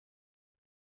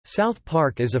South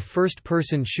Park is a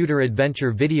first-person shooter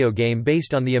adventure video game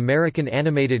based on the American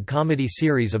animated comedy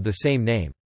series of the same name.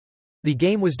 The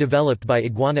game was developed by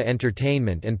Iguana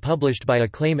Entertainment and published by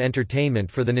Acclaim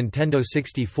Entertainment for the Nintendo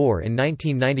 64 in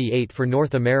 1998 for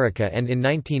North America and in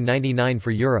 1999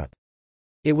 for Europe.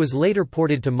 It was later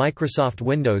ported to Microsoft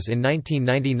Windows in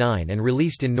 1999 and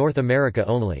released in North America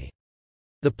only.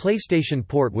 The PlayStation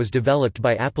port was developed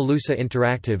by Appaloosa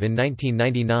Interactive in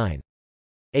 1999.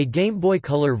 A Game Boy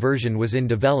Color version was in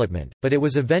development, but it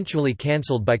was eventually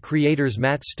cancelled by creators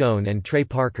Matt Stone and Trey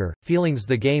Parker, feeling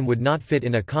the game would not fit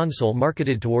in a console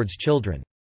marketed towards children.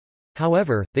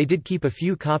 However, they did keep a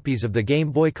few copies of the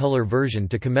Game Boy Color version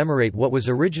to commemorate what was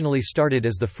originally started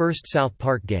as the first South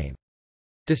Park game.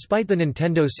 Despite the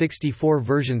Nintendo 64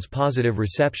 version's positive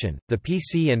reception, the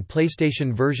PC and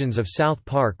PlayStation versions of South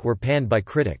Park were panned by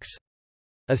critics.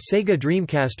 A Sega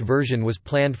Dreamcast version was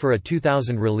planned for a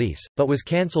 2000 release, but was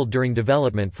cancelled during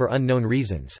development for unknown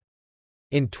reasons.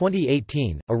 In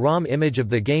 2018, a ROM image of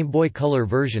the Game Boy Color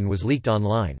version was leaked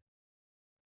online.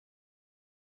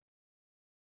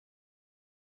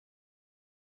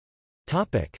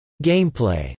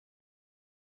 Gameplay.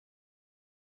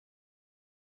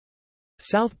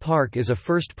 South Park is a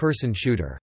first-person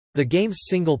shooter. The game's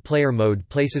single-player mode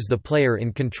places the player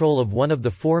in control of one of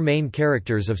the four main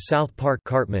characters of South Park: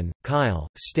 Cartman, Kyle,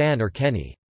 Stan or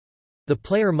Kenny. The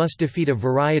player must defeat a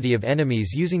variety of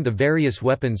enemies using the various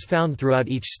weapons found throughout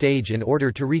each stage in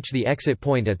order to reach the exit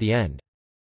point at the end.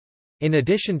 In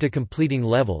addition to completing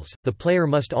levels, the player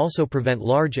must also prevent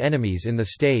large enemies in the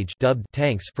stage, dubbed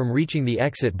tanks, from reaching the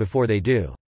exit before they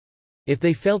do. If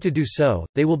they fail to do so,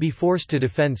 they will be forced to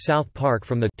defend South Park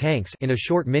from the tanks in a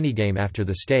short minigame after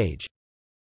the stage.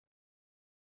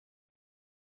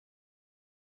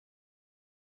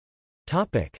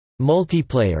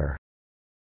 Multiplayer.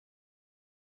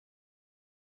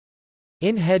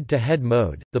 In head-to-head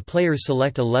mode, the players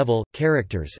select a level,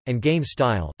 characters, and game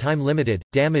style, time-limited,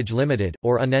 damage-limited,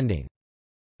 or unending.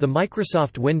 The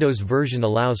Microsoft Windows version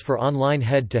allows for online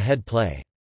head-to-head play.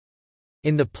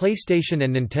 In the PlayStation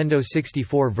and Nintendo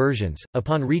 64 versions,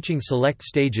 upon reaching select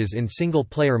stages in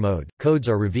single-player mode, codes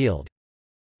are revealed.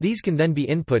 These can then be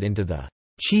input into the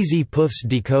Cheesy Puffs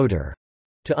decoder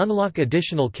to unlock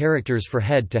additional characters for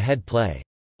head-to-head play.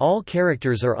 All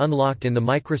characters are unlocked in the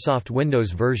Microsoft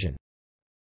Windows version.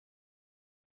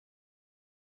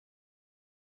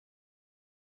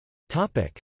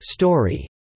 Story.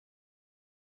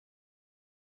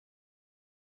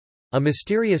 A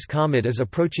mysterious comet is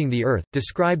approaching the Earth,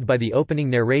 described by the opening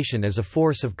narration as a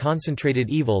force of concentrated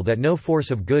evil that no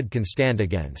force of good can stand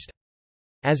against.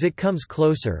 As it comes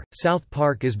closer, South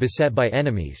Park is beset by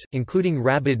enemies, including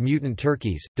rabid mutant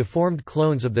turkeys, deformed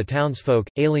clones of the townsfolk,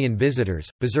 alien visitors,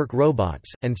 berserk robots,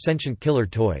 and sentient killer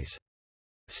toys.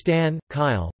 Stan,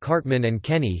 Kyle, Cartman and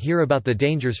Kenny hear about the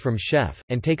dangers from Chef,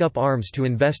 and take up arms to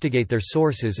investigate their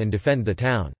sources and defend the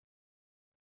town.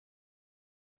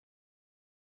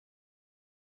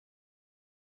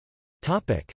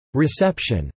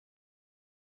 Reception.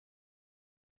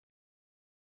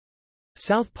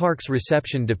 South Park's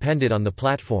reception depended on the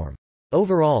platform.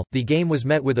 Overall, the game was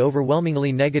met with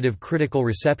overwhelmingly negative critical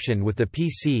reception with the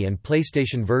PC and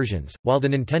PlayStation versions, while the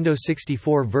Nintendo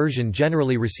 64 version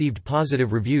generally received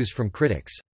positive reviews from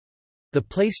critics. The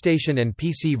PlayStation and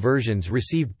PC versions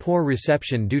received poor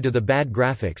reception due to the bad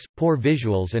graphics, poor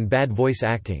visuals and bad voice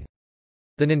acting.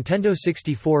 The Nintendo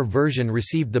 64 version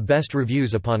received the best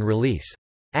reviews upon release.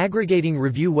 Aggregating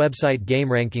review website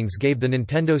GameRankings gave the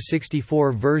Nintendo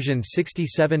 64 version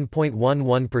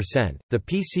 67.11%, the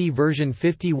PC version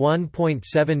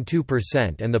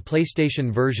 51.72% and the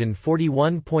PlayStation version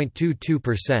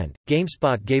 41.22%.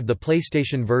 GameSpot gave the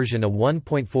PlayStation version a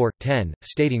 1.4/10,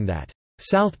 stating that,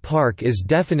 "South Park is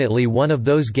definitely one of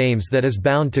those games that is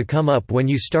bound to come up when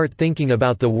you start thinking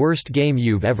about the worst game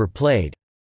you've ever played."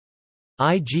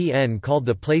 IGN called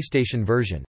the PlayStation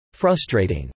version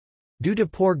frustrating due to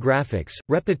poor graphics,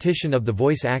 repetition of the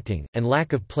voice acting, and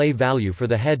lack of play value for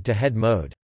the head-to-head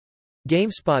mode.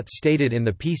 GameSpot stated in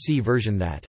the PC version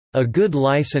that, "A good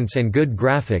license and good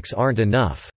graphics aren't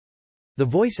enough." The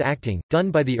voice acting,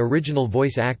 done by the original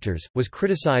voice actors, was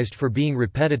criticized for being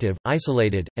repetitive,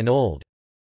 isolated, and old.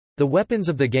 The weapons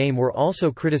of the game were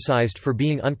also criticized for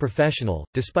being unprofessional.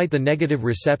 Despite the negative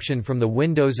reception from the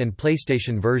Windows and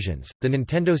PlayStation versions, the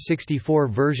Nintendo 64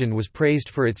 version was praised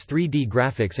for its 3D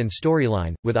graphics and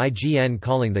storyline, with IGN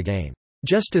calling the game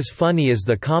just as funny as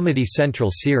the Comedy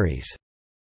Central series.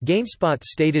 GameSpot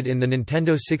stated in the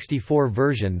Nintendo 64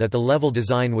 version that the level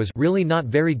design was really not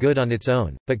very good on its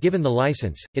own, but given the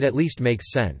license, it at least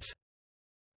makes sense.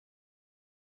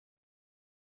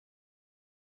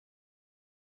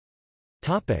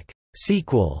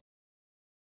 Sequel.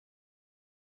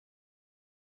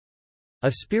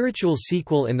 A spiritual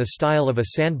sequel in the style of a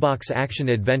sandbox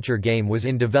action-adventure game was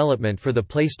in development for the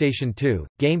PlayStation 2,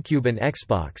 GameCube and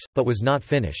Xbox, but was not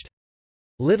finished.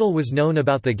 Little was known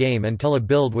about the game until a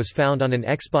build was found on an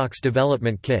Xbox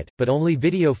development kit, but only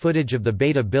video footage of the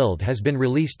beta build has been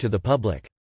released to the public.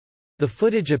 The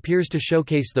footage appears to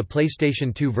showcase the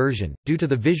PlayStation 2 version, due to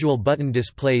the visual button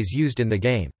displays used in the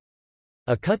game.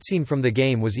 A cutscene from the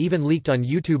game was even leaked on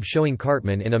YouTube showing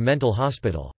Cartman in a mental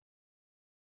hospital.